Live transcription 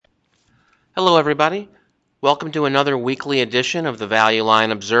Hello, everybody. Welcome to another weekly edition of the Value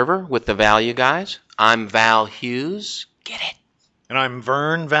Line Observer with the Value Guys. I'm Val Hughes. Get it? And I'm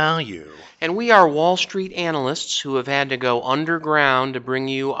Vern Value. And we are Wall Street analysts who have had to go underground to bring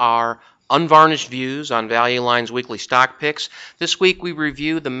you our unvarnished views on Value Line's weekly stock picks. This week we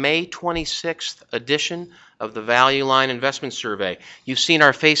review the May 26th edition of the Value Line Investment Survey. You've seen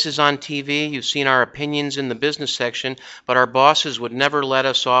our faces on TV, you've seen our opinions in the business section, but our bosses would never let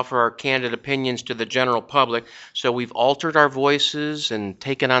us offer our candid opinions to the general public, so we've altered our voices and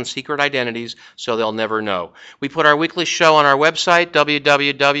taken on secret identities so they'll never know. We put our weekly show on our website,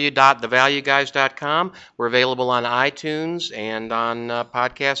 www.thevalueguys.com. We're available on iTunes and on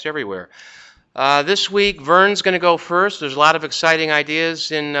podcasts everywhere. This week, Vern's going to go first. There's a lot of exciting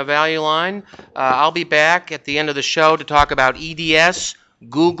ideas in Value Line. I'll be back at the end of the show to talk about EDS,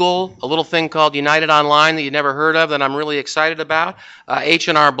 Google, a little thing called United Online that you never heard of that I'm really excited about,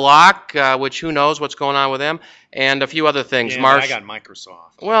 H&R Block, which who knows what's going on with them, and a few other things. Yeah, I got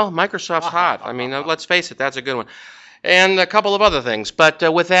Microsoft. Well, Microsoft's hot. I mean, let's face it, that's a good one. And a couple of other things. But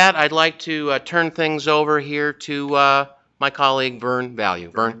with that, I'd like to turn things over here to my colleague, Vern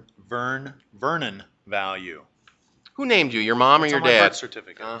Value. Vernon Value. Who named you, your mom or your on my dad? birth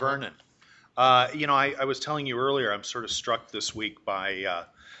certificate, Vernon. I was telling you earlier, I'm sort of struck this week by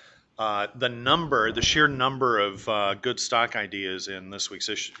the sheer number of good stock ideas in this week's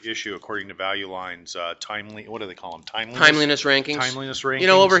issue, according to Value Line's what do they call them? Timeliness rankings. Timeliness rankings. You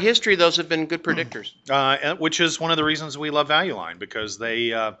know, over history, those have been good predictors. Which is one of the reasons we love Value Line, because they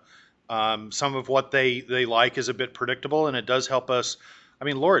some of what they like is a bit predictable, and it does help us. I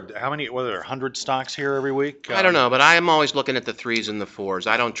mean, Lord, how many? Were there 100 stocks here every week? I don't know, but I am always looking at the 3s and the 4s.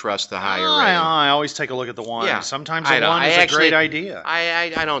 I don't trust the higher rating. I always take a look at the 1. Yeah, Sometimes the 1 is a great idea. I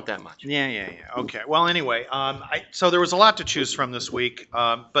don't that much. Yeah. Okay. Well, anyway, so there was a lot to choose from this week,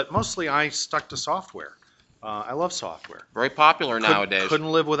 but mostly I stuck to software. I love software. Very popular nowadays.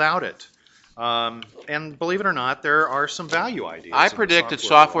 Couldn't live without it. And believe it or not, there are some value ideas. I predict that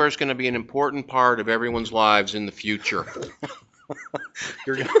software is going to be an important part of everyone's lives in the future.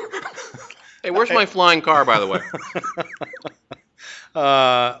 You're gonna... Hey, where's my flying car, by the way?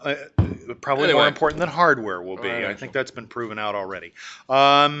 Probably more important than hardware will be. Right. I think that's been proven out already.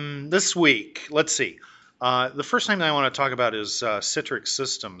 This week, let's see. The first thing that I want to talk about is Citrix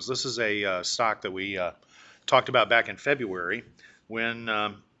Systems. This is a stock that we talked about back in February when.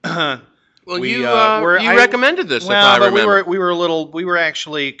 Well, you recommended this. Well, if I remember. we were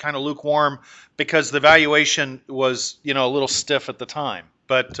actually kind of lukewarm because the valuation was a little stiff at the time.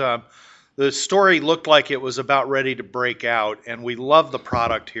 But the story looked like it was about ready to break out, and we love the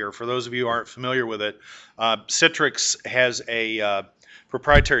product here. For those of you who aren't familiar with it, Citrix has a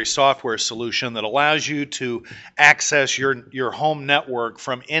proprietary software solution that allows you to access your home network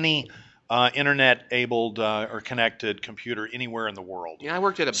from any internet-abled or connected computer anywhere in the world. Yeah, I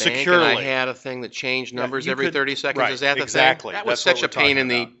worked at a bank securely. And I had a thing that changed numbers every 30 seconds. Right, Is that the exactly. thing? That was That's such a pain in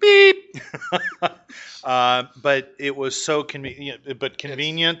the about. beep. But it was so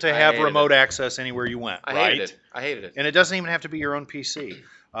convenient to have remote access anywhere you went. I hated it. And it doesn't even have to be your own PC.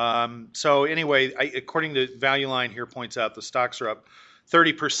 So anyway, according to Value Line here points out, the stocks are up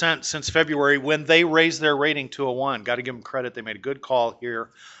 30% since February when they raised their rating to a 1. Got to give them credit. They made a good call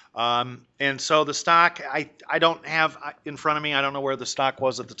here. And so the stock, I don't have in front of me, I don't know where the stock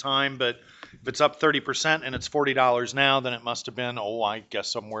was at the time, but if it's up 30% and it's $40 now, then it must have been, I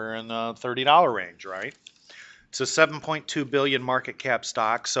guess somewhere in the $30 range, right? It's a $7.2 billion market cap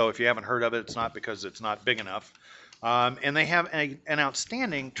stock, so if you haven't heard of it, it's not because it's not big enough. And they have an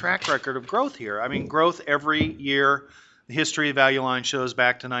outstanding track record of growth here. I mean, growth every year. The history of Value Line shows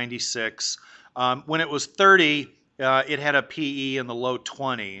back to 96. When it was 30, it had a PE in the low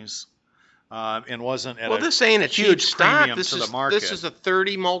 20s and wasn't at this ain't a huge cheap stock. premium to the market. This is a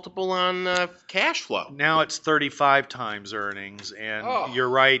 30 multiple on cash flow. Now it's 35 times earnings, and you're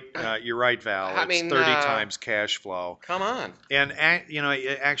right, Val. It's 30 times cash flow. Come on. And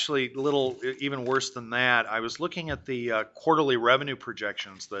actually, even worse than that. I was looking at the quarterly revenue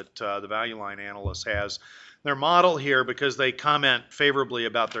projections that the Value Line analyst has. Their model here, because they comment favorably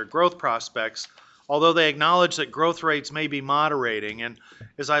about their growth prospects, although they acknowledge that growth rates may be moderating. And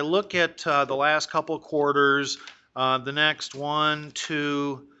as I look at the last couple of quarters, the next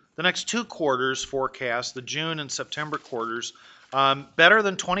two quarters forecast, the June and September quarters, better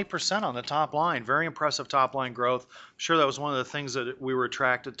than 20% on the top line. Very impressive top line growth. I'm sure that was one of the things that we were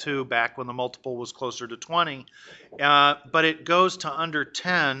attracted to back when the multiple was closer to 20. But it goes to under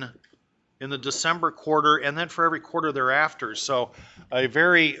 10 in the December quarter, and then for every quarter thereafter. So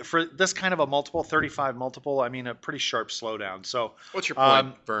for this kind of a multiple, 35 multiple, I mean, a pretty sharp slowdown. So What's your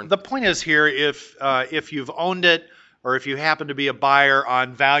point, Vern? the point is here, if you've owned it, or if you happen to be a buyer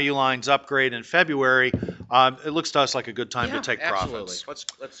on Value Line's upgrade in February, it looks to us like a good time to take profits.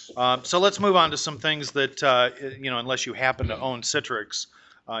 So let's move on to some things that, unless you happen to own Citrix,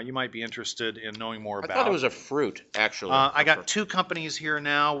 you might be interested in knowing more about. I thought it was a fruit, actually. I got two companies here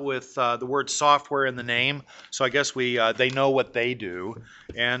now with the word software in the name, so I guess they know what they do,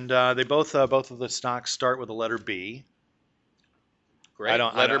 and they both of the stocks start with the letter B. Great.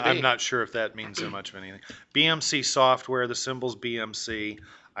 I'm not sure if that means so much of anything. BMC Software, the symbol's BMC.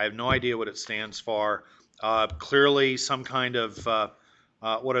 I have no idea what it stands for. Clearly some kind of,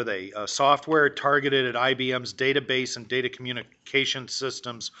 what are they? Software targeted at IBM's database and data communication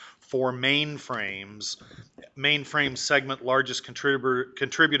systems for mainframes. Mainframe segment, largest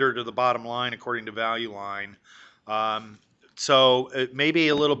contributor to the bottom line, according to Value Line. So it may be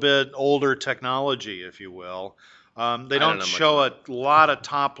a little bit older technology, if you will. They don't show a lot of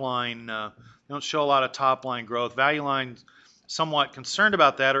top line. Don't show a lot of top line growth. Value Line's somewhat concerned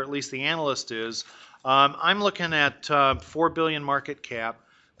about that, or at least the analyst is. I'm looking at $4 billion market cap.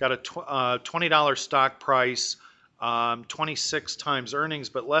 Got a $20 stock price, 26 times earnings,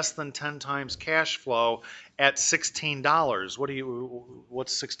 but less than 10 times cash flow at $16.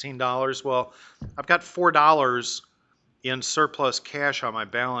 What's $16? Well, I've got $4 in surplus cash on my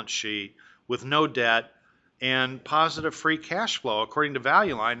balance sheet with no debt and positive free cash flow, according to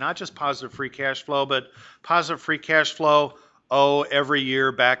Value Line. Not just positive free cash flow, but positive free cash flow every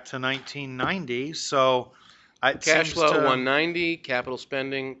year back to 1990. So cash flow 190, capital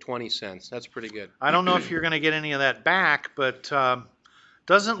spending 20 cents. That's pretty good. I don't know if you're going to get any of that back, but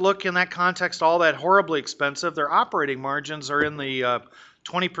doesn't look in that context all that horribly expensive. Their operating margins are in the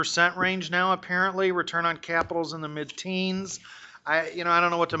 20% range now, apparently. Return on capital's in the mid-teens. I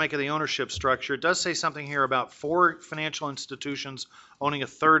don't know what to make of the ownership structure. It does say something here about 4 financial institutions owning a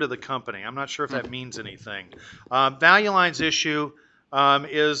third of the company. I'm not sure if that means anything. Value Line's issue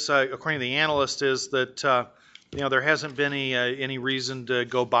is, according to the analyst, is that there hasn't been any reason to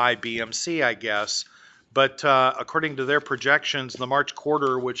go buy BMC, I guess. But according to their projections, the March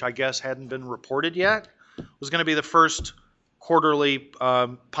quarter, which I guess hadn't been reported yet, was going to be the first quarterly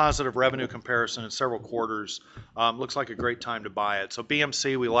positive revenue comparison in several quarters. Looks like a great time to buy it. So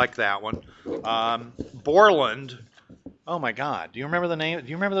BMC, we like that one. Borland, oh my God, do you remember the name? Do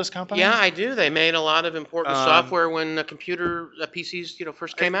you remember those companies? Yeah, I do. They made a lot of important software when PCs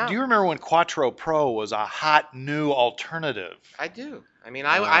first came out. Do you remember when Quattro Pro was a hot new alternative? I do. I mean,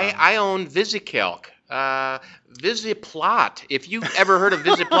 I owned VisiCalc. Visiplot. If you've ever heard of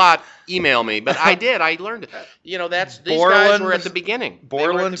Visiplot, email me. But I did. I learned it. These guys were at the beginning.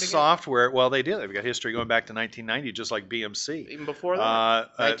 Borland Software. Well, they did. They've got history going back to 1990, just like BMC. Even before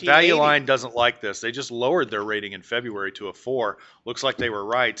that. Value Line doesn't like this. They just lowered their rating in February to a 4. Looks like they were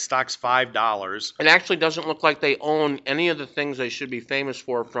right. Stock's $5. It actually doesn't look like they own any of the things they should be famous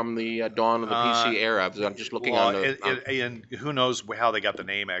for from the dawn of the PC era. I'm just looking on the. And who knows how they got the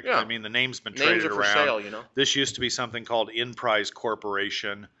name? Actually, yeah. I mean, the name's been traded around. Names are for sale, This used to be something called Enprise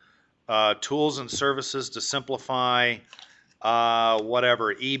Corporation. Tools and services to simplify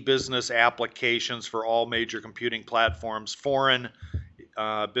e-business applications for all major computing platforms. Foreign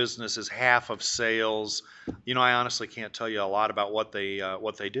business is half of sales. I honestly can't tell you a lot about what they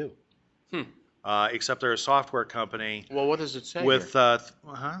do. Except they're a software company. Well, what does it say? With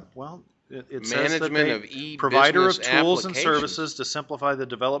it says that they provider of tools and services to simplify the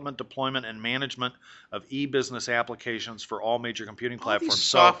development, deployment, and management of e-business applications for all major computing platforms. These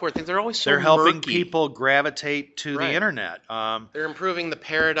software things, they're always so They're helping murky. People gravitate to the internet. They're improving the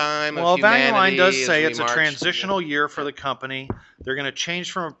paradigm of humanity. Well, Value Line does say it's a transitional year for the company. They're going to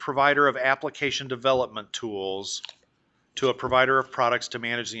change from a provider of application development tools to a provider of products to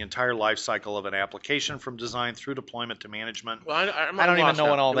manage the entire life cycle of an application from design through deployment to management. Well, I don't even know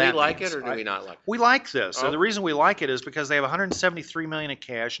what all that means. Do we like it or do we not like it? We like this. And the reason we like it is because they have $173 million in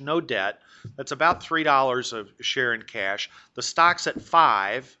cash, no debt. That's about $3 a share in cash. The stock's at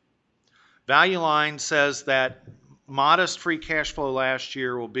 $5. Value Line says that modest free cash flow last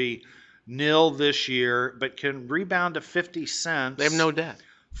year will be nil this year, but can rebound to 50 cents. They have no debt.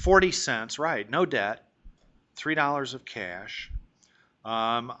 40 cents, right, no debt. $3 of cash.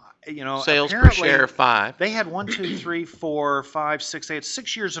 Sales per share 5. They had 1, 2, 3, 4, 5, 6. They had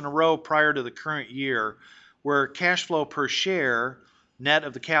 6 years in a row prior to the current year where cash flow per share, net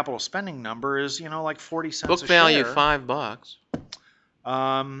of the capital spending number, is like 40 cents Book a share. Book value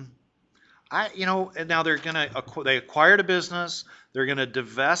 $5. And now they acquired a business. They're gonna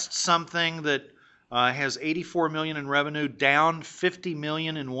divest something that has 84 million in revenue, down 50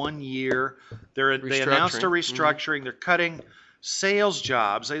 million in 1 year. They announced a restructuring. They're cutting sales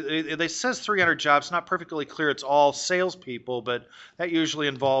jobs. They says 300 jobs. Not perfectly clear. It's all salespeople, but that usually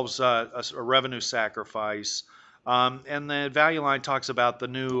involves a revenue sacrifice. And the value line talks about the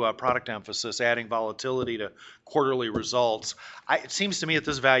new product emphasis, adding volatility to quarterly results. It seems to me at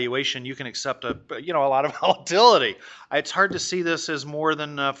this valuation, you can accept a lot of volatility. It's hard to see this as more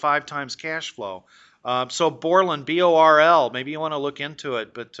than 5 times cash flow. So Borland, BORL, maybe you want to look into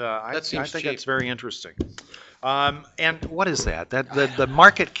it, but I think cheap. that's very interesting. And what is that? The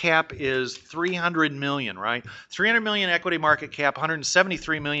market cap is 300 million, right? 300 million equity market cap,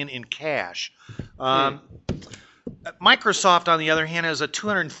 173 million in cash. Microsoft, on the other hand, has a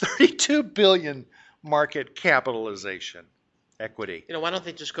 232 billion market capitalization equity. Why don't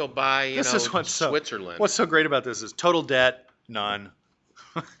they just go buy, Switzerland? What's so great about this is total debt, none.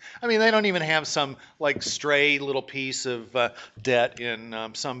 I mean, they don't even have some stray little piece of debt in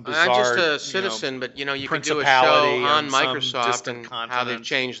some bizarre. I'm just a citizen, but you could do a show on Microsoft and how they've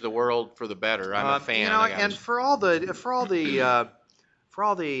changed the world for the better. I'm a fan. And for all the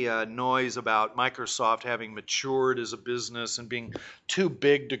noise about Microsoft having matured as a business and being too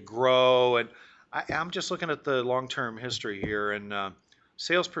big to grow, and I'm just looking at the long-term history here, and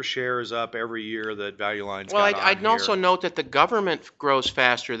sales per share is up every year that Value Line's got on I'd here. also note that the government grows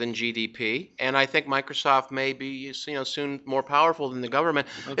faster than GDP, and I think Microsoft may be soon more powerful than the government.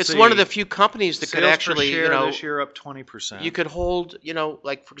 It's one of the few companies that could actually, sales per share this year up 20%. You could hold,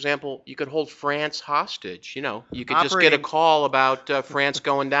 like for example, you could hold France hostage. You could just get a call about France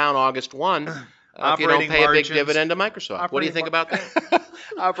going down August 1 if you don't pay a big dividend to Microsoft. What do you think about that?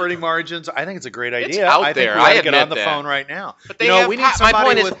 Operating margins, I think it's a great idea. It's out there. I think we ought to get on the phone right now. But they have, we need somebody my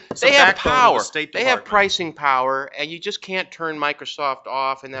point with is, some they have backbone power. in the State They Department. have pricing power, and you just can't turn Microsoft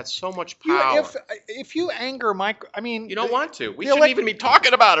off, and that's so much power. If you anger you don't want to. We shouldn't even be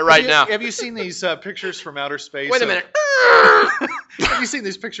talking about it right now. Have you seen these pictures from outer space? Wait a minute. Have you seen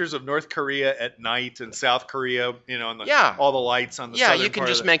these pictures of North Korea at night and South Korea? And all the lights on the southern you can part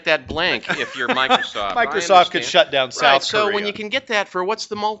just make that blank if you're Microsoft. Microsoft could shut down South Korea. So when you can get that for what's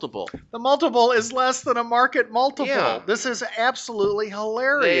the multiple? The multiple is less than a market multiple. Yeah. This is absolutely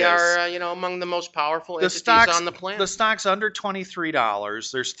hilarious. They are, among the most powerful entities on the planet. The stock's under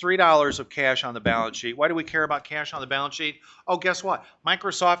 $23. There's $3 of cash on the balance sheet. Why do we care about cash on the balance sheet? Oh, guess what?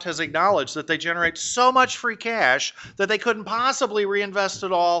 Microsoft has acknowledged that they generate so much free cash that they couldn't possibly reinvest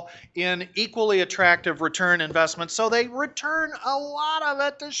it all in equally attractive return investments, so they return a lot of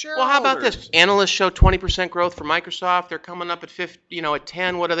it to shareholders. Well, how about this? Analysts show 20% growth for Microsoft. They're coming up at 50, at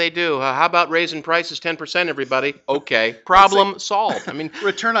 10. What do? How about raising prices 10%, everybody? Okay. Problem solved. I mean,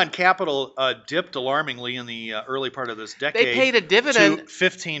 return on capital dipped alarmingly in the early part of this decade. They paid a dividend to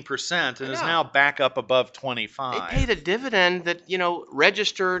 15% and is now back up above 25. They paid a dividend that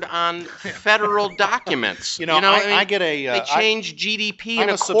registered on federal documents. I get a. They changed GDP in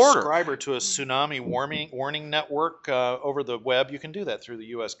a quarter. I'm a subscriber to a tsunami warning network over the web. You can do that through the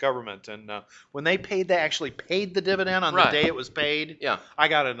U.S. government, and when they actually paid the dividend on the day it was paid. Yeah. I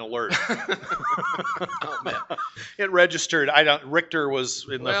got an alert. Oh man, it registered. Richter was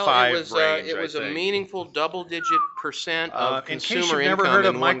in the 5 range. It was a meaningful double-digit percent of consumer income. In case you've never income heard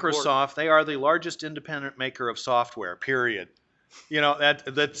of in Microsoft, they are the largest independent maker of software. Period.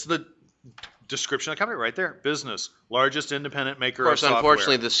 That's the description of the company right there. Business, largest independent maker of software. Of course,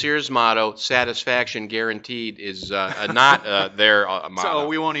 unfortunately, the Sears motto, satisfaction guaranteed, is not their motto. So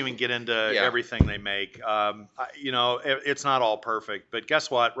we won't even get into everything they make. It's not all perfect. But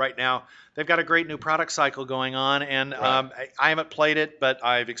guess what? Right now, they've got a great new product cycle going on. And I haven't played it, but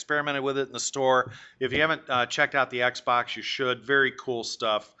I've experimented with it in the store. If you haven't checked out the Xbox, you should. Very cool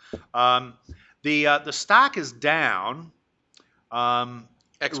stuff. The stock is down.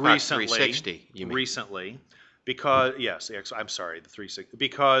 Xbox recently, 360, you mean? Recently, because I'm sorry, the 360,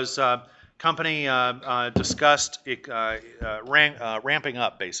 because company discussed ramping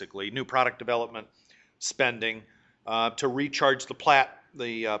up basically new product development spending to recharge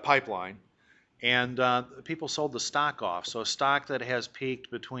the pipeline, and people sold the stock off. So a stock that has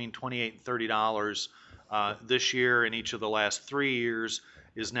peaked between $28 and $30 this year and each of the last 3 years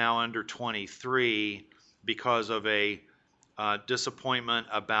is now under 23 because of a disappointment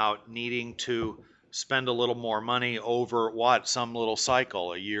about needing to spend a little more money over some little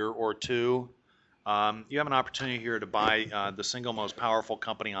cycle, a year or two. you have an opportunity here to buy the single most powerful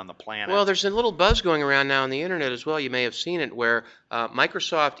company on the planet. Well, there's a little buzz going around now on the internet as well. You may have seen it, where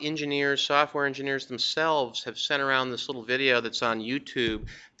Microsoft engineers, software engineers themselves have sent around this little video that's on YouTube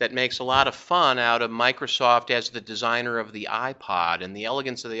that makes a lot of fun out of Microsoft as the designer of the iPod and the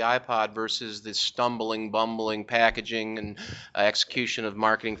elegance of the iPod versus the stumbling, bumbling packaging and execution of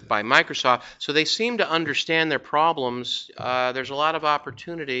marketing by Microsoft. So they seem to understand their problems. There's a lot of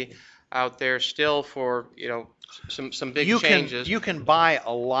opportunity out there still for, some big changes. You can buy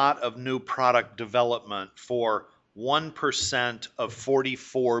a lot of new product development for 1% of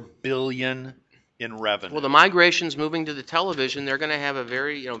 44 billion in revenue. Well, the migration's moving to the television. They're going to have a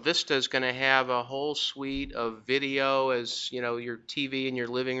very, Vista's going to have a whole suite of video as, your TV in your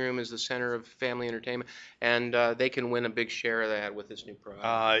living room is the center of family entertainment, and they can win a big share of that with this new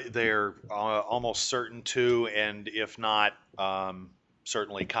product. They're almost certain to, and if not,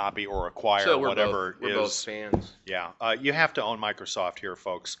 certainly copy or acquire So whatever we're both fans. Yeah, you have to own Microsoft here,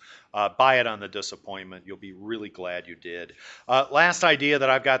 folks. Buy it on the disappointment. You'll be really glad you did. Last idea that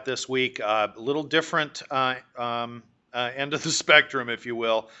I've got this week, a little different end of the spectrum, if you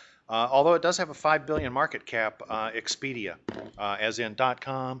will. Although it does have a $5 billion market cap, Expedia, as in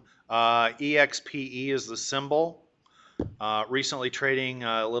 .com. EXPE is the symbol. Recently trading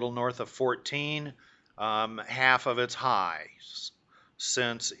a little north of 14, half of its highs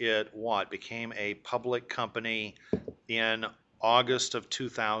since it became a public company in August of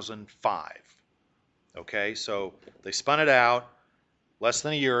 2005. Okay, so they spun it out less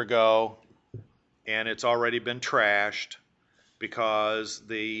than a year ago, and it's already been trashed because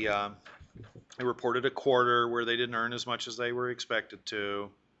they reported a quarter where they didn't earn as much as they were expected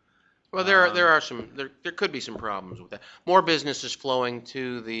to. Well, there could be some problems with that. More business is flowing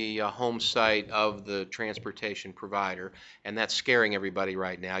to the home site of the transportation provider, and that's scaring everybody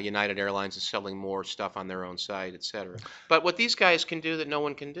right now. United Airlines is selling more stuff on their own site, etc. But what these guys can do that no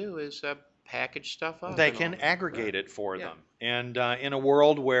one can do is package stuff up. They can aggregate it for them. And in a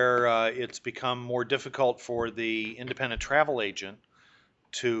world where it's become more difficult for the independent travel agent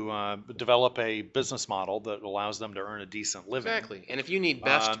to develop a business model that allows them to earn a decent living. Exactly. And if you need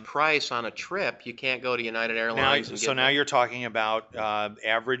best price on a trip, you can't go to United Airlines. Now you're talking about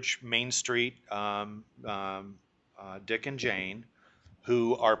average Main Street Dick and Jane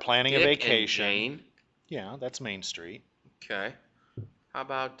who are planning a vacation. And Jane? Yeah, that's Main Street. Okay. How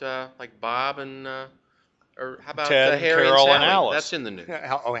about like Bob and or how about Ted, Harry Carol, and Sally? and Alice? That's in the news.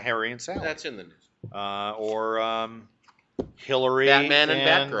 Oh, Harry and Sally. That's in the news. Or Hillary Batman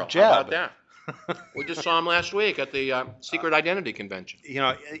and Batgirl. Jeb. How about that? We just saw him last week at the Secret Identity Convention.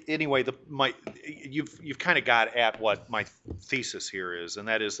 Anyway, you've kind of got at what my thesis here is, and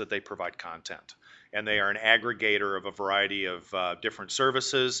that is that they provide content, and they are an aggregator of a variety of different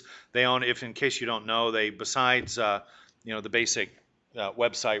services. They own, in case you don't know, besides the basic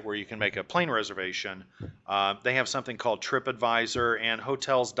website where you can make a plane reservation, they have something called TripAdvisor and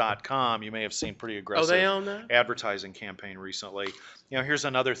Hotels.com. You may have seen pretty aggressive they own that? advertising campaign recently. Here's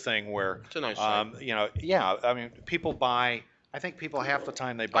another thing where it's a nice site. I mean, people buy. I think people half the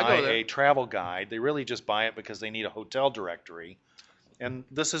time they buy a travel guide, they really just buy it because they need a hotel directory. And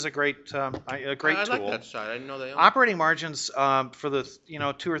this is a great tool. I like that site. I didn't know they owned it. Operating margins for the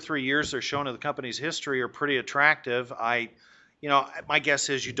 2 or 3 years they're shown in the company's history are pretty attractive. My guess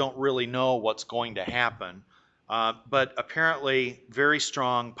is you don't really know what's going to happen. But apparently very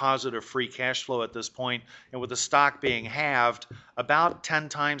strong positive free cash flow at this point, and with the stock being halved, about 10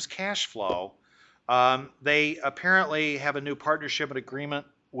 times cash flow. They apparently have a new partnership and agreement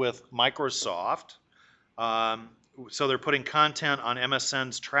with Microsoft. So they're putting content on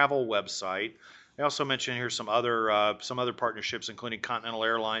MSN's travel website. I also mentioned here some other partnerships, including Continental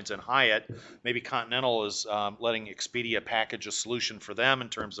Airlines and Hyatt. Maybe Continental is letting Expedia package a solution for them in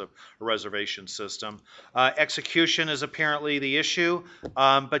terms of a reservation system. Execution is apparently the issue,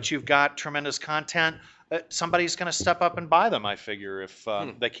 but you've got tremendous content. Somebody's going to step up and buy them, I figure, if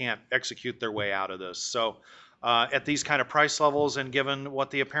they can't execute their way out of this. So at these kind of price levels and given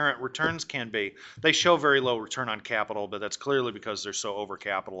what the apparent returns can be, they show very low return on capital, but that's clearly because they're so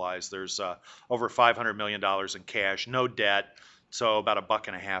overcapitalized. There's over $500 million in cash, no debt, so about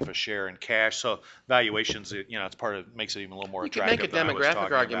 $1.50 a share in cash. So valuations, it's makes it even a little more attractive. You could make a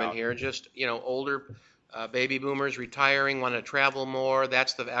demographic argument here. Just older baby boomers retiring, want to travel more.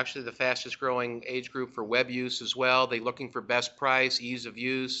 That's actually the fastest growing age group for web use as well. They're looking for best price, ease of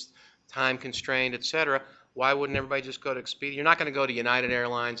use, time constrained, etc. Why wouldn't everybody just go to Expedia? You're not going to go to United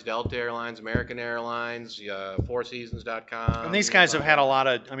Airlines, Delta Airlines, American Airlines, And FourSeasons.com. these guys have had a lot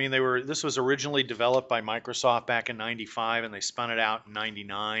of. I mean, This was originally developed by Microsoft back in '95, and they spun it out in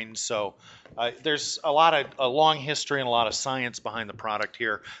 '99. So there's a long history and a lot of science behind the product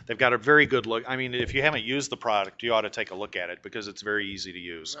here. They've got a very good look. I mean, if you haven't used the product, you ought to take a look at it because it's very easy to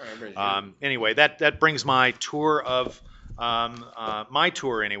use. Anyway, that brings my tour of. My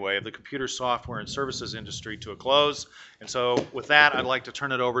tour, anyway, of the computer software and services industry to a close. And so, with that, I'd like to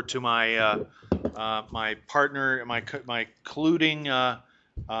turn it over to my my partner, my colluding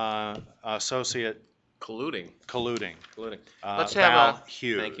associate. Colluding. Let's have Val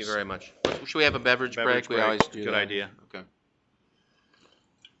Hughes. Thank you very much. Should we have a beverage break? We always do. Good that. idea.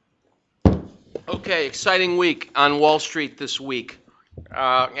 Okay, exciting week on Wall Street this week.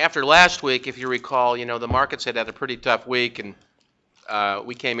 After last week, if you recall, the markets had a pretty tough week, and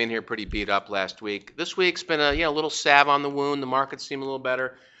we came in here pretty beat up last week. This week's been a little salve on the wound. The markets seem a little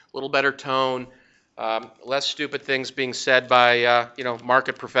better tone, less stupid things being said by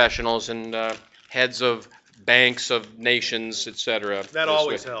market professionals and heads of banks of nations, etc. That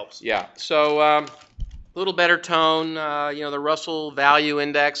always helps. Yeah. So a little better tone. The Russell value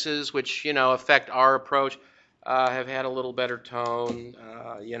indexes, which affect our approach, have had a little better tone.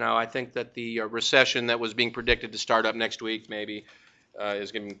 I think that the recession that was being predicted to start up next week maybe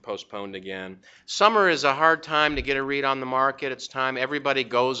is getting postponed again. Summer is a hard time to get a read on the market. It's time everybody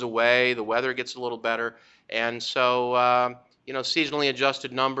goes away. The weather gets a little better. And so, seasonally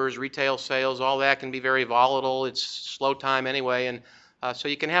adjusted numbers, retail sales, all that can be very volatile. It's slow time anyway. And so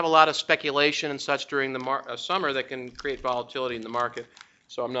you can have a lot of speculation and such during the summer that can create volatility in the market.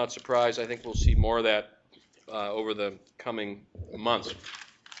 So I'm not surprised. I think we'll see more of that over the coming months.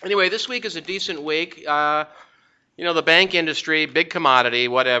 Anyway, this week is a decent week. The bank industry, big commodity,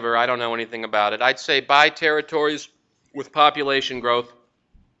 whatever. I don't know anything about it. I'd say buy territories with population growth,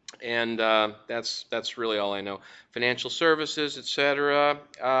 and that's really all I know. Financial services, etc.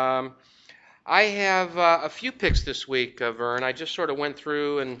 I have a few picks this week, Vern. I just sort of went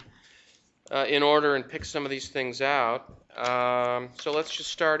through and in order and picked some of these things out. So let's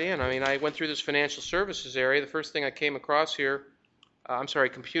just start in. I mean, I went through this financial services area. The first thing I came across here,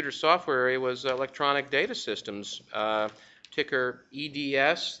 computer software area, was electronic data systems, ticker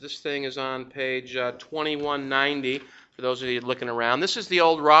EDS. This thing is on page 2190 for those of you looking around. This is the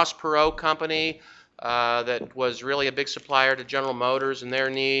old Ross Perot company that was really a big supplier to General Motors and their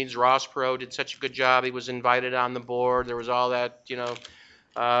needs. Ross Perot did such a good job. He was invited on the board. There was all that,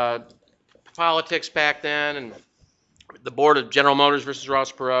 politics back then, and the board of General Motors versus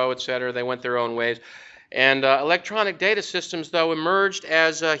Ross Perot, et cetera. They went their own ways. And electronic data systems, though, emerged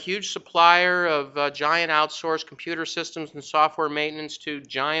as a huge supplier of giant outsourced computer systems and software maintenance to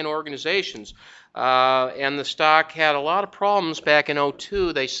giant organizations. And the stock had a lot of problems back in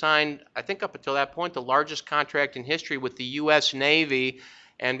 '02. They signed, I think up until that point, the largest contract in history with the U.S. Navy.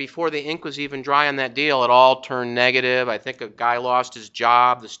 And before the ink was even dry on that deal, it all turned negative. I think a guy lost his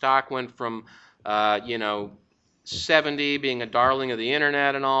job. The stock went from, 70 being a darling of the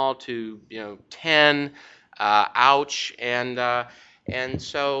internet and all to 10. Ouch. And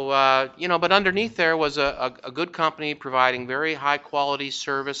so but underneath there was a good company providing very high quality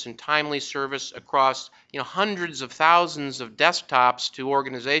service and timely service across hundreds of thousands of desktops to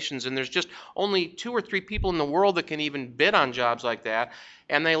organizations. And there's just only 2 or 3 people in the world that can even bid on jobs like that.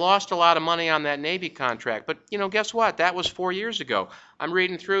 And they lost a lot of money on that Navy contract. But guess what? That was 4 years ago. I'm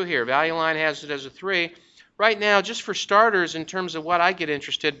reading through here. Value Line has it as a 3. Right now, just for starters, in terms of what I get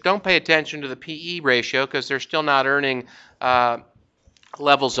interested, don't pay attention to the PE ratio because they're still not earning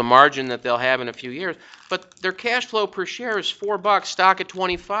levels of margin that they'll have in a few years. But their cash flow per share is $4, stock at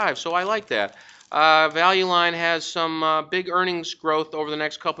 25, so I like that. Value Line has some big earnings growth over the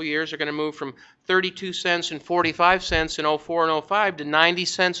next couple of years. They're going to move from 32 cents and 45 cents in '04 and '05 to 90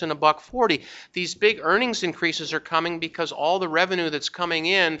 cents and $1.40. These big earnings increases are coming because all the revenue that's coming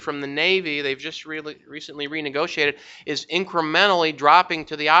in from the Navy, they've just recently renegotiated, is incrementally dropping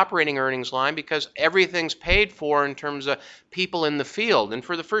to the operating earnings line because everything's paid for in terms of people in the field. And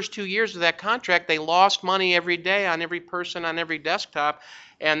for the first 2 years of that contract, they lost money every day on every person on every desktop.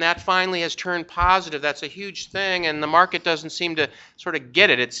 And that finally has turned positive. That's a huge thing, and the market doesn't seem to sort of get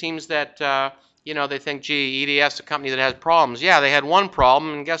it. It seems that, they think, gee, EDS is a company that has problems. Yeah, they had one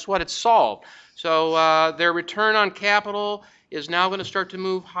problem, and guess what? It's solved. So their return on capital is now going to start to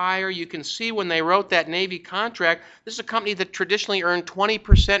move higher. You can see when they wrote that Navy contract, this is a company that traditionally earned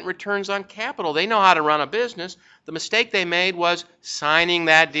 20% returns on capital. They know how to run a business. The mistake they made was signing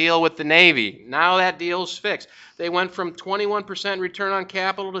that deal with the Navy. Now that deal's fixed. They went from 21% return on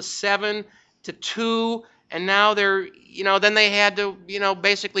capital to 7 to 2, and now they're, then they had to,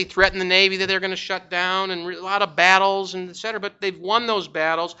 basically threaten the Navy that they're going to shut down, and a lot of battles and et cetera. But they've won those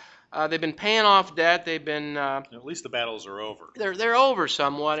battles. They've been paying off debt. They've been At least the battles are over. they're over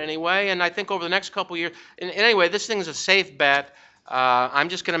somewhat anyway. And I think over the next couple of years, and anyway, this thing is a safe bet. I'm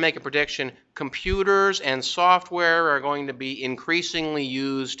just going to make a prediction. Computers and software are going to be increasingly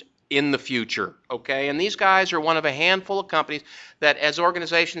used in the future, okay? And these guys are one of a handful of companies that, as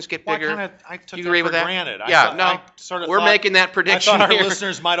organizations get bigger, I took you that agree for with that? granted. Yeah, I sort of we're thought, making that prediction I thought our here.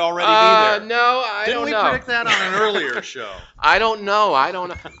 listeners might already be there. No, I Didn't don't we know. predict that on an earlier show? I don't know.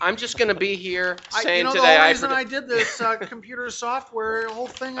 I'm just going to be here saying the today. whole reason I did this computer software whole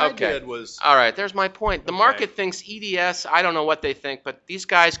thing I did was. All right, there's my point. The market thinks EDS. I don't know what they think, but these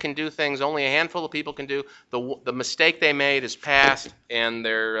guys can do things only a handful of people can do. The mistake they made is past, and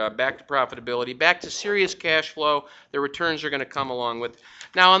they're back to profitability, back to serious cash flow. Their returns are going to come along with.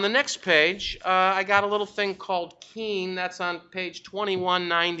 Now, on the next page, I got a little thing called Keen. That's on page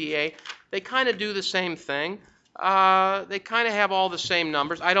 2198. They kind of do the same thing. They kind of have all the same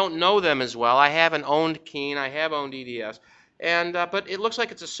numbers. I don't know them as well. I haven't owned Keen. I have owned EDS. But it looks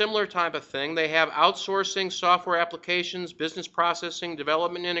like it's a similar type of thing. They have outsourcing, software applications, business processing,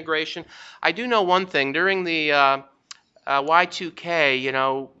 development, integration. I do know one thing. During the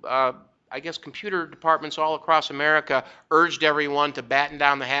Y2K, I guess computer departments all across America urged everyone to batten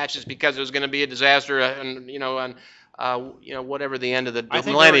down the hatches because it was going to be a disaster, whatever the end of the I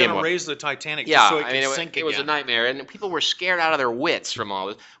think millennium they were going was. to raise the Titanic Yeah, just so it I mean, could sink it was a again. nightmare, and people were scared out of their wits from all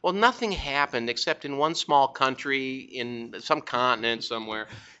this. Well, nothing happened except in one small country in some continent somewhere,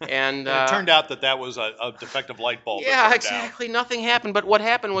 and it turned out that was a defective light bulb. yeah, exactly. Nothing happened. But what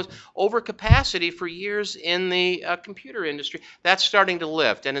happened was overcapacity for years in the computer industry. That's starting to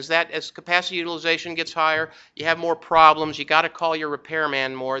lift, and as capacity utilization gets higher, you have more problems. You got to call your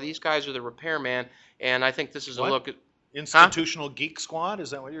repairman more. These guys are the repairman, and I think this is a look at. Institutional Geek Squad? Is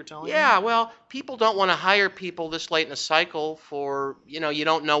that what you're telling me? Yeah, well, people don't want to hire people this late in a cycle for, you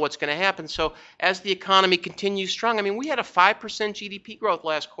don't know what's going to happen. So as the economy continues strong, I mean, we had a 5% GDP growth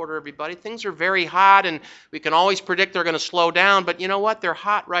last quarter, everybody. Things are very hot, and we can always predict they're going to slow down. But you know what? They're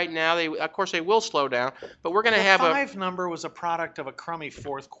hot right now. Of course, they will slow down. But we're going to have the 5 number was a product of a crummy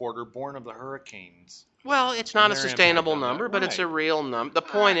fourth quarter born of the hurricanes. Well, it's not a sustainable number, but it's a real number. The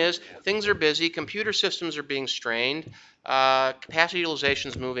point is, things are busy. Computer systems are being strained. Capacity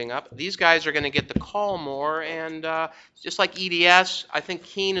utilization is moving up. These guys are going to get the call more, and just like EDS, I think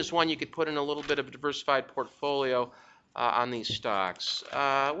Keen is one you could put in a little bit of a diversified portfolio on these stocks.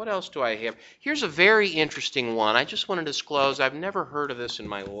 What else do I have? Here's a very interesting one. I just want to disclose. I've never heard of this in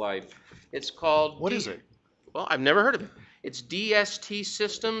my life. It's called. What is it? Well, I've never heard of it. It's DST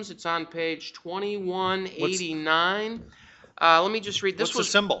Systems. It's on page 2189. Let me just read. What's the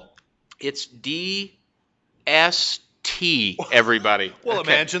symbol? It's DST, everybody. Well,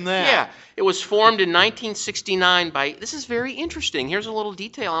 okay. Imagine that. Yeah. It was formed in 1969 by, this is very interesting. Here's a little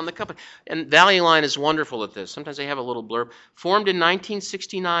detail on the company. And Value Line is wonderful at this. Sometimes they have a little blurb. Formed in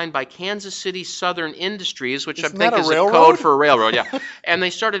 1969 by Kansas City Southern Industries, which Isn't I think that a is railroad? a code for a railroad. Yeah. And they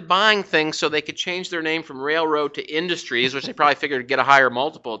started buying things so they could change their name from Railroad to Industries, which they probably figured would get a higher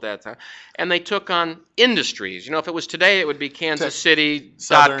multiple at that time. And they took on Industries. If it was today, it would be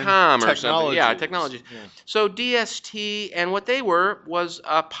KansasCity.com or something. Yeah, technologies. Yeah. So DST, and what they were was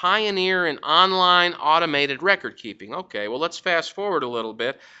a pioneer in online automated record keeping. Okay, well, let's fast forward a little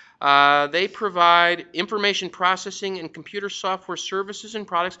bit. They provide information processing and computer software services and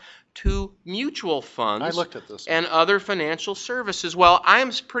products to mutual funds. I looked at this and other financial services. Well,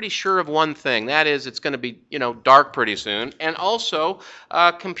 I'm pretty sure of one thing. That is, it's going to be dark pretty soon. And also,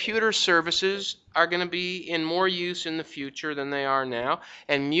 computer services are going to be in more use in the future than they are now.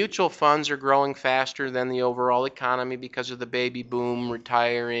 And mutual funds are growing faster than the overall economy because of the baby boom,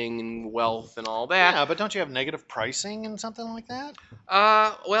 retiring, and wealth and all that. Yeah, but don't you have negative pricing and something like that?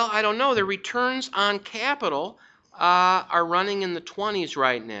 Well, I don't know. The returns on capital are running in the 20s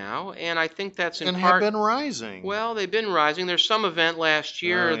right now, and I think that's in part... And have been rising. Well, they've been rising. There's some event last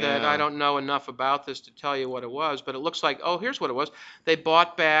year that I don't know enough about this to tell you what it was, but it looks like, here's what it was. They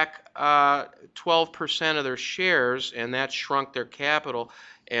bought back 12% of their shares, and that shrunk their capital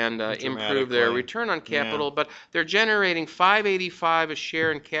and improved their return on capital, but they're generating $5.85 a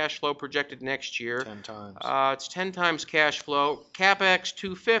share in cash flow projected next year. 10 times. It's 10 times cash flow. CapEx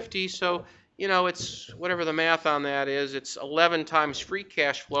 $250, so... it's whatever the math on that is, it's 11 times free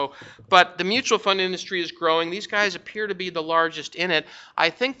cash flow. But the mutual fund industry is growing. These guys appear to be the largest in it.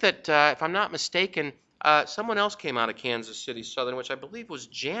 I think that, if I'm not mistaken, someone else came out of Kansas City Southern, which I believe was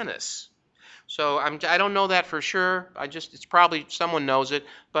Janus. So I don't know that for sure. It's probably someone knows it,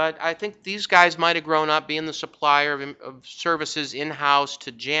 but I think these guys might have grown up being the supplier of services in-house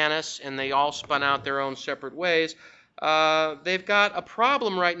to Janus, and they all spun out their own separate ways. They've got a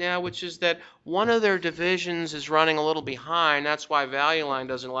problem right now, which is that one of their divisions is running a little behind. That's why Value Line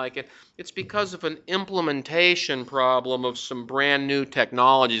doesn't like it. It's because of an implementation problem of some brand new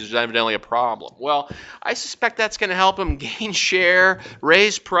technologies. There's evidently a problem. Well, I suspect that's going to help them gain share,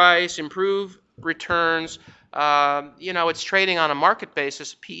 raise price, improve returns. It's trading on a market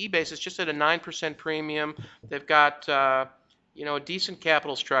basis, PE basis, just at a 9% premium. They've got a decent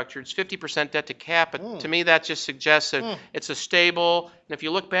capital structure. It's 50% debt to cap, but to me that just suggests that it's a stable. And if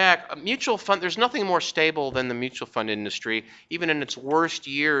you look back, a mutual fund, there's nothing more stable than the mutual fund industry. Even in its worst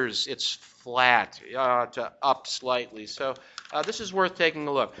years, it's flat to up slightly. So this is worth taking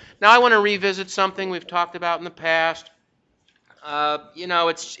a look. Now I want to revisit something we've talked about in the past.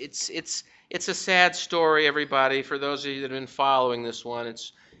 It's a sad story, everybody. For those of you that have been following this one,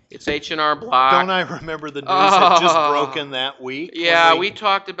 it's H&R Block. Don't I remember the news had just broken that week? Yeah, we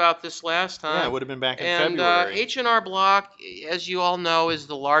talked about this last time. Yeah, it would have been back in February. H&R Block, as you all know, is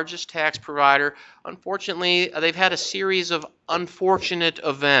the largest tax provider. Unfortunately, they've had a series of unfortunate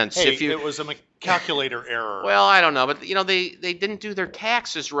events. Hey, it was a calculator error. Well, I don't know, but they didn't do their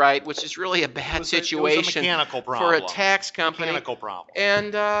taxes right, which is really a bad situation for a tax company. Mechanical problem.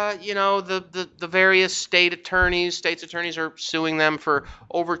 And the various states attorneys are suing them for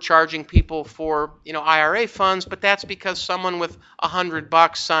overcharging people for IRA funds, but that's because someone with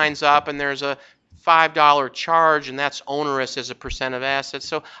 $100 signs up and there's a $5 charge, and that's onerous as a percent of assets.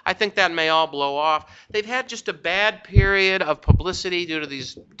 So I think that may all blow off. They've had just a bad period of publicity due to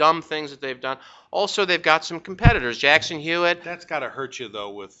these dumb things that they've done. Also, they've got some competitors. Jackson Hewitt. That's got to hurt you, though,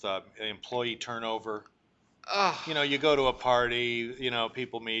 with employee turnover. You go to a party,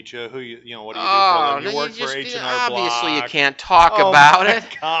 people meet you. What do you do for a living? You work for H&R Block. Obviously, you can't talk about it.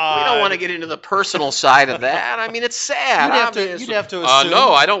 God. We don't want to get into the personal side of that. I mean, it's sad. You'd have to assume.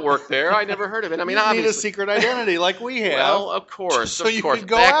 No, I don't work there. I never heard of it. I mean, you obviously. need a secret identity like we have. Well, of course. So you could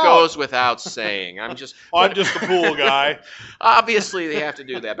go that out. goes without saying. I'm just a pool guy. Obviously, they have to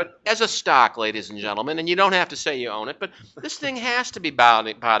do that. But as a stock, ladies and gentlemen, and you don't have to say you own it, but this thing has to be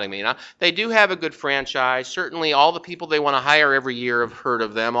bothering me. Now, they do have a good franchise. Certainly, all the people they want to hire every year have heard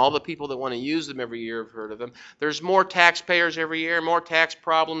of them. All the people that want to use them every year have heard of them. There's more taxpayers every year, more tax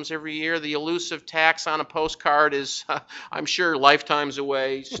problems every year. The elusive tax on a postcard is, I'm sure, lifetimes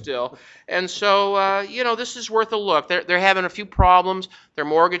away still. And so, this is worth a look. They're having a few problems. Their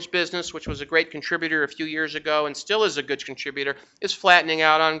mortgage business, which was a great contributor a few years ago and still is a good contributor, is flattening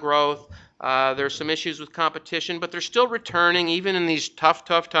out on growth. There's some issues with competition, but they're still returning, even in these tough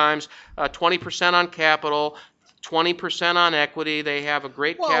times, 20% on capital, 20% on equity. They have a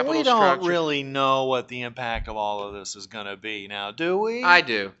great capital structure. Well, we don't really know what the impact of all of this is going to be now, do we? I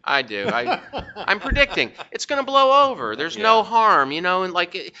do. I'm predicting it's going to blow over. There's no harm,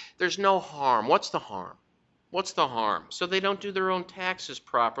 there's no harm. What's the harm? What's the harm? So they don't do their own taxes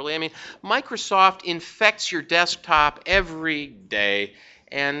properly. I mean, Microsoft infects your desktop every day.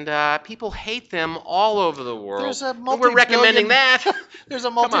 And people hate them all over the world. We're recommending that. There's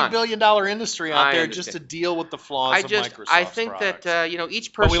a multi-billion-dollar industry out there just to deal with the flaws of Microsoft's I think products. that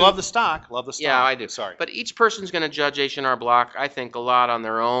each person. But we love the stock. Yeah, I do. Sorry. But each person's going to judge H&R Block, I think, a lot on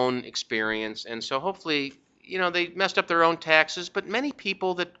their own experience, and so hopefully. They messed up their own taxes, but many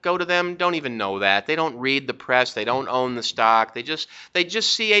people that go to them don't even know that. They don't read the press. They don't own the stock. They just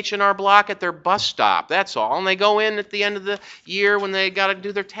see H&R Block at their bus stop. That's all. And they go in at the end of the year when they got to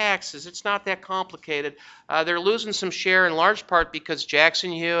do their taxes. It's not that complicated. They're losing some share in large part because Jackson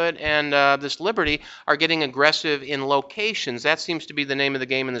Hewitt and this Liberty are getting aggressive in locations. That seems to be the name of the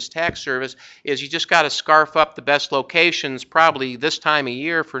game in this tax service, is you just got to scarf up the best locations probably this time of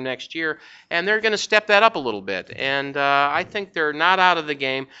year for next year, and they're going to step that up a little bit. And I think they're not out of the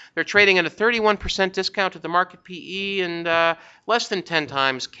game. They're trading at a 31% discount to the market PE and less than 10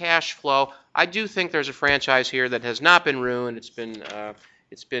 times cash flow. I do think there's a franchise here that has not been ruined. It's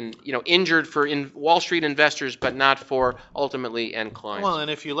been injured for Wall Street investors, but not for ultimately end clients. Well,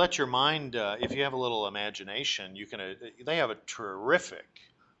 and if you let your mind, if you have a little imagination, you can. They have a terrific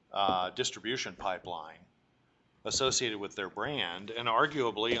distribution pipeline associated with their brand, and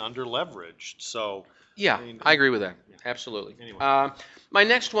arguably under-leveraged. So yeah, I agree with that. Yeah. Absolutely. Anyway. My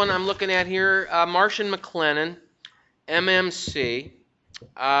next one I'm looking at here, Marsh & McLennan, MMC.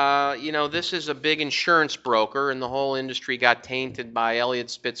 This is a big insurance broker, and the whole industry got tainted by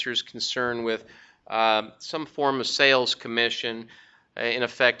Elliot Spitzer's concern with some form of sales commission, in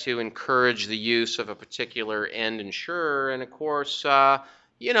effect to encourage the use of a particular end insurer. And of course,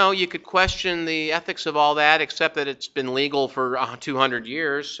 you could question the ethics of all that, except that it's been legal for 200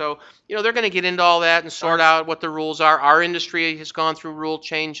 years. So, they're going to get into all that and sort out what the rules are. Our industry has gone through rule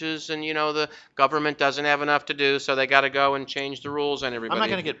changes, and, the government doesn't have enough to do, so they got to go and change the rules on everybody. I'm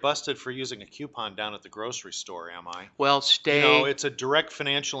not going to get busted for using a coupon down at the grocery store, am I? Well, It's a direct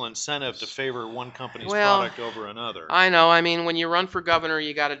financial incentive to favor one company's Well, product over another. I know. I mean, when you run for governor,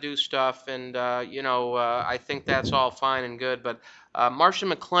 you got to do stuff, and I think that's all fine and good. But Marsh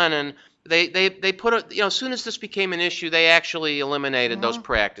and McLennan, they put as soon as this became an issue, they actually eliminated those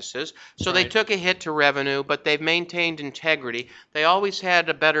practices. So they took a hit to revenue, but they've maintained integrity. They always had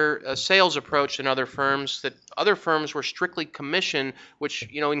a better sales approach than other firms. That other firms were strictly commission, which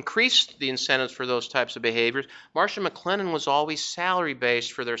increased the incentives for those types of behaviors. Marsh and McLennan was always salary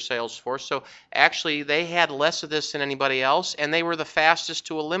based for their sales force, so actually they had less of this than anybody else, and they were the fastest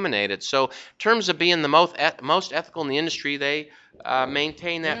to eliminate it. So in terms of being the most ethical in the industry, they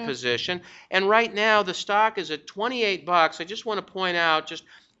maintain that position. And right now the stock is at 28 bucks. I just want to point out, just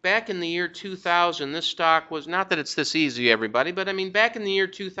back in the year 2000, this stock was, not that it's this easy, everybody, but I mean, back in the year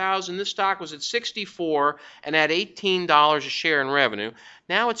 2000, this stock was at 64 and had $18 a share in revenue.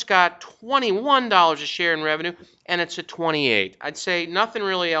 Now it's got $21 a share in revenue, and it's at 28. I'd say nothing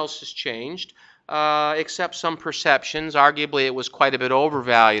really else has changed. Except some perceptions. Arguably, it was quite a bit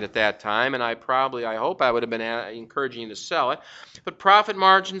overvalued at that time, and I hope I would have been encouraging you to sell it. But profit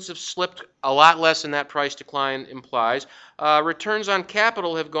margins have slipped a lot less than that price decline implies. Returns on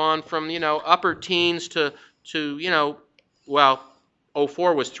capital have gone from upper teens to well,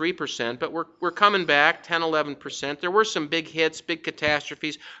 04 was 3%, but we're coming back 10, 11%. There were some big hits, big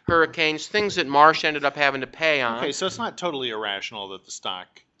catastrophes, hurricanes, things that Marsh ended up having to pay on. Okay, so it's not totally irrational that the stock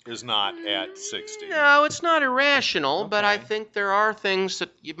is not at 60. No, it's not irrational, but I think there are things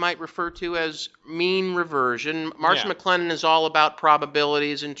that you might refer to as mean reversion. Marsh McLennan is all about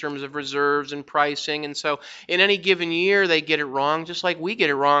probabilities in terms of reserves and pricing, and so in any given year they get it wrong, just like we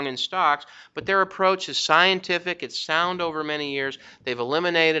get it wrong in stocks, but their approach is scientific, it's sound over many years. They've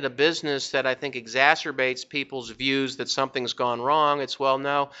eliminated a business that I think exacerbates people's views that something's gone wrong. It's, well,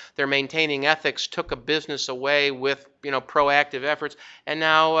 no, they're maintaining ethics, took a business away with proactive efforts, and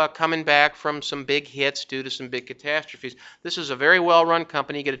now coming back from some big hits due to some big catastrophes. This is a very well-run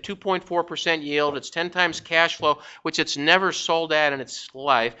company. You get a 2.4% yield. It's 10 times cash flow, which it's never sold at in its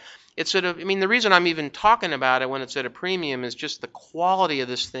life. It's the reason I'm even talking about it when it's at a premium is just the quality of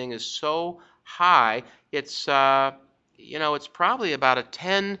this thing is so high. It's it's probably about a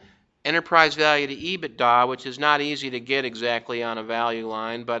 10 enterprise value to EBITDA, which is not easy to get exactly on a value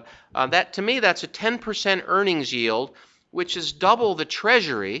line, but that, to me, that's a 10% earnings yield, which is double the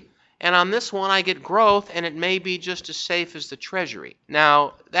Treasury. And on this one, I get growth, and it may be just as safe as the Treasury.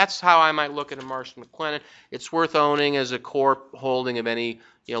 Now, that's how I might look at a Marsh & McLennan. It's worth owning as a core holding of any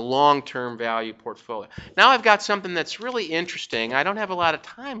long-term value portfolio. Now I've got something that's really interesting. I don't have a lot of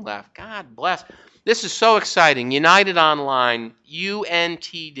time left. God bless. This is so exciting. United Online,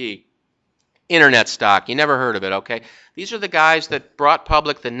 UNTD. Internet stock. You never heard of it, okay? These are the guys that brought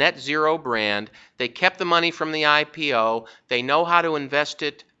public the Net Zero brand. They kept the money from the IPO. They know how to invest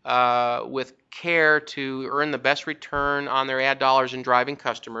it with care to earn the best return on their ad dollars in driving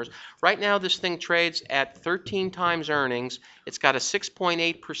customers. Right now, this thing trades at 13 times earnings. It's got a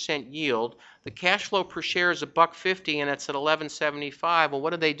 6.8% yield. The cash flow per share is $1.50, and it's at $11.75. Well,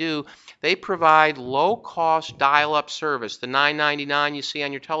 what do? They provide low-cost dial-up service. The $9.99 you see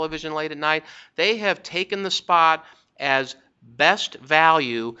on your television late at night, they have taken the spot as best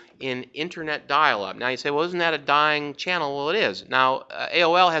value in internet dial-up. Now you say, well, isn't that a dying channel? Well, it is. Now,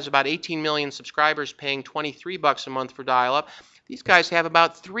 AOL has about 18 million subscribers paying $23 a month for dial-up. These guys have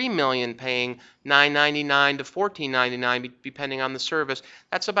about 3 million paying $9.99 to $14.99 depending on the service.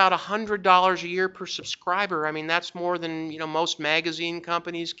 That's about $100 a year per subscriber. I mean, that's more than most magazine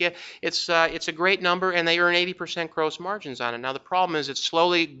companies get. It's a great number, and they earn 80% gross margins on it. Now the problem is it's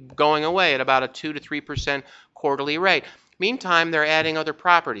slowly going away at about a 2 to 3% quarterly rate. Meantime, they're adding other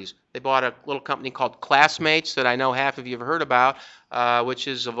properties. They bought a little company called Classmates that I know half of you have heard about, which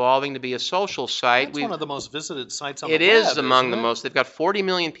is evolving to be a social site. That's one of the most visited sites on the web. It is among the most. They've got 40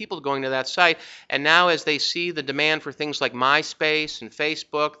 million people going to that site. And now as they see the demand for things like MySpace and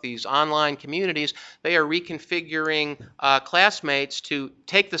Facebook, these online communities, they are reconfiguring Classmates to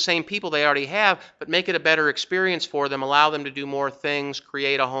take the same people they already have, but make it a better experience for them, allow them to do more things,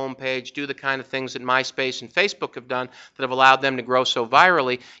 create a homepage, do the kind of things that MySpace and Facebook have done that have allowed them to grow so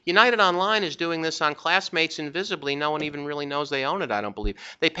virally. United Online is doing this on Classmates invisibly. No one even really knows they own it, I don't believe.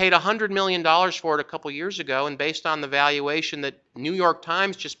 They paid $100 million for it a couple years ago, and based on the valuation that New York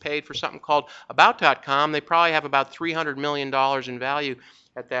Times just paid for something called About.com. They probably have about $300 million in value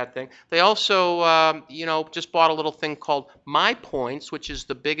at that thing. They also, just bought a little thing called My Points, which is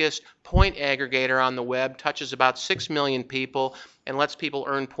the biggest point aggregator on the web, touches about 6 million people, and lets people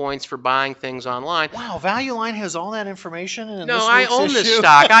earn points for buying things online. Wow, Value Line has all that information in No, this I week's own issue? this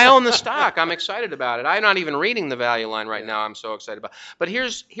stock. I own the stock. I'm excited about it. I'm not even reading the Value Line right now. I'm so excited about it. But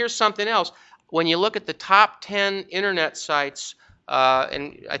here's something else. When you look at the top 10 internet sites,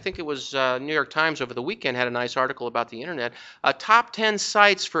 and I think it was New York Times over the weekend had a nice article about the internet. Top 10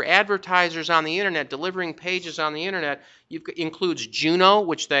 sites for advertisers on the internet, delivering pages on the internet, includes Juno,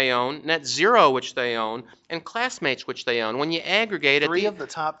 which they own, NetZero, which they own, and Classmates, which they own. When you aggregate it, Three of the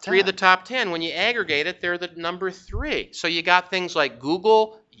top 10. Three of the top 10. When you aggregate it, they're the number 3. So you got things like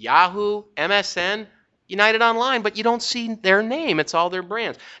Google, Yahoo, MSN, United Online, but you don't see their name. It's all their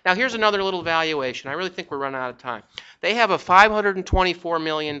brands. Now, here's another little valuation. I really think we're running out of time. They have a $524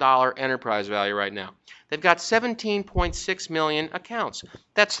 million enterprise value right now. They've got 17.6 million accounts.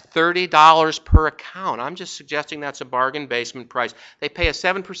 That's $30 per account. I'm just suggesting that's a bargain basement price. They pay a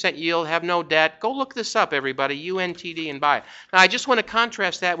 7% yield, have no debt. Go look this up, everybody, UNTD, and buy it. Now, I just want to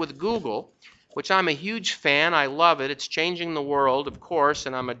contrast that with Google, which I'm a huge fan. I love it. It's changing the world, of course,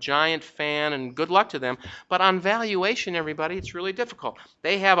 and I'm a giant fan, and good luck to them. But on valuation, everybody, it's really difficult.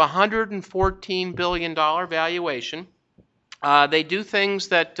 They have a $114 billion valuation. They do things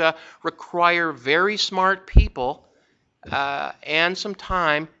that require very smart people and some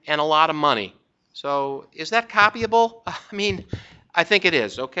time and a lot of money. So is that copyable? I mean, I think it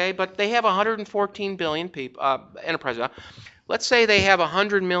is, okay? But they have 114 billion people, enterprise value. Let's say they have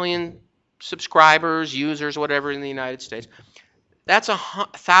 100 million subscribers, users, whatever in the United States. That's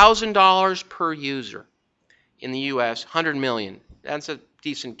 $1,000 per user in the U.S., 100 million. That's a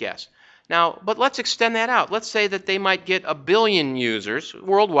decent guess. Now, but let's extend that out. Let's say that they might get 1 billion users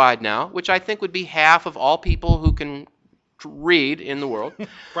worldwide now, which I think would be half of all people who can read in the world.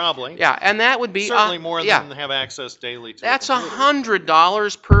 Probably. Yeah, and that would be certainly more than have access daily to. That's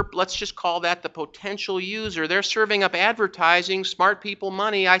 $100 per. Let's just call that the potential user. They're serving up advertising, smart people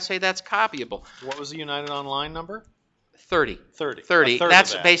money. I say that's copyable. What was the United Online number? 30. 30. 30.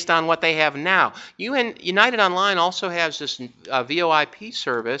 That's based on what they have now. United Online also has this VoIP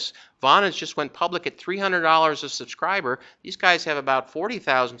service. Vonage just went public at $300 a subscriber. These guys have about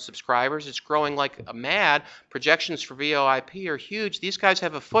 40,000 subscribers. It's growing like mad. Projections for VoIP are huge. These guys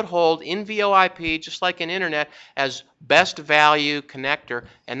have a foothold in VoIP, just like in internet, as best value connector,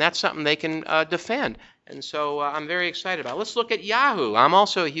 and that's something they can defend. And so I'm very excited about it. Let's look at Yahoo. I'm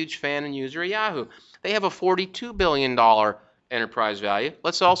also a huge fan and user of Yahoo. They have a $42 billion enterprise value.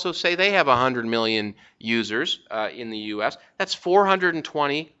 Let's also say they have 100 million users in the U.S. That's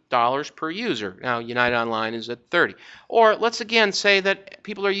 $420 per user. Now, United Online is at 30. Or let's again say that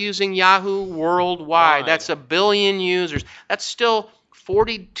people are using Yahoo worldwide. That's 1 billion users. That's still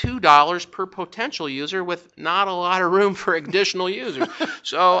 $42 per potential user with not a lot of room for additional users.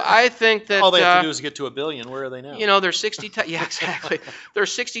 So I think that all they have to do is get to 1 billion. Where are they now? They're 60 times. Yeah, exactly. They're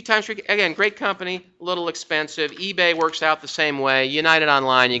 60 times. Again, great company, a little expensive. eBay works out the same way. United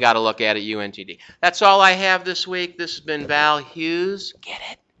Online, you got to look at it. UNTD. That's all I have this week. This has been Val Hughes. Get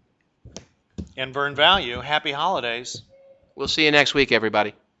it? And Vern Value. Happy holidays. We'll see you next week,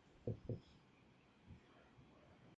 everybody.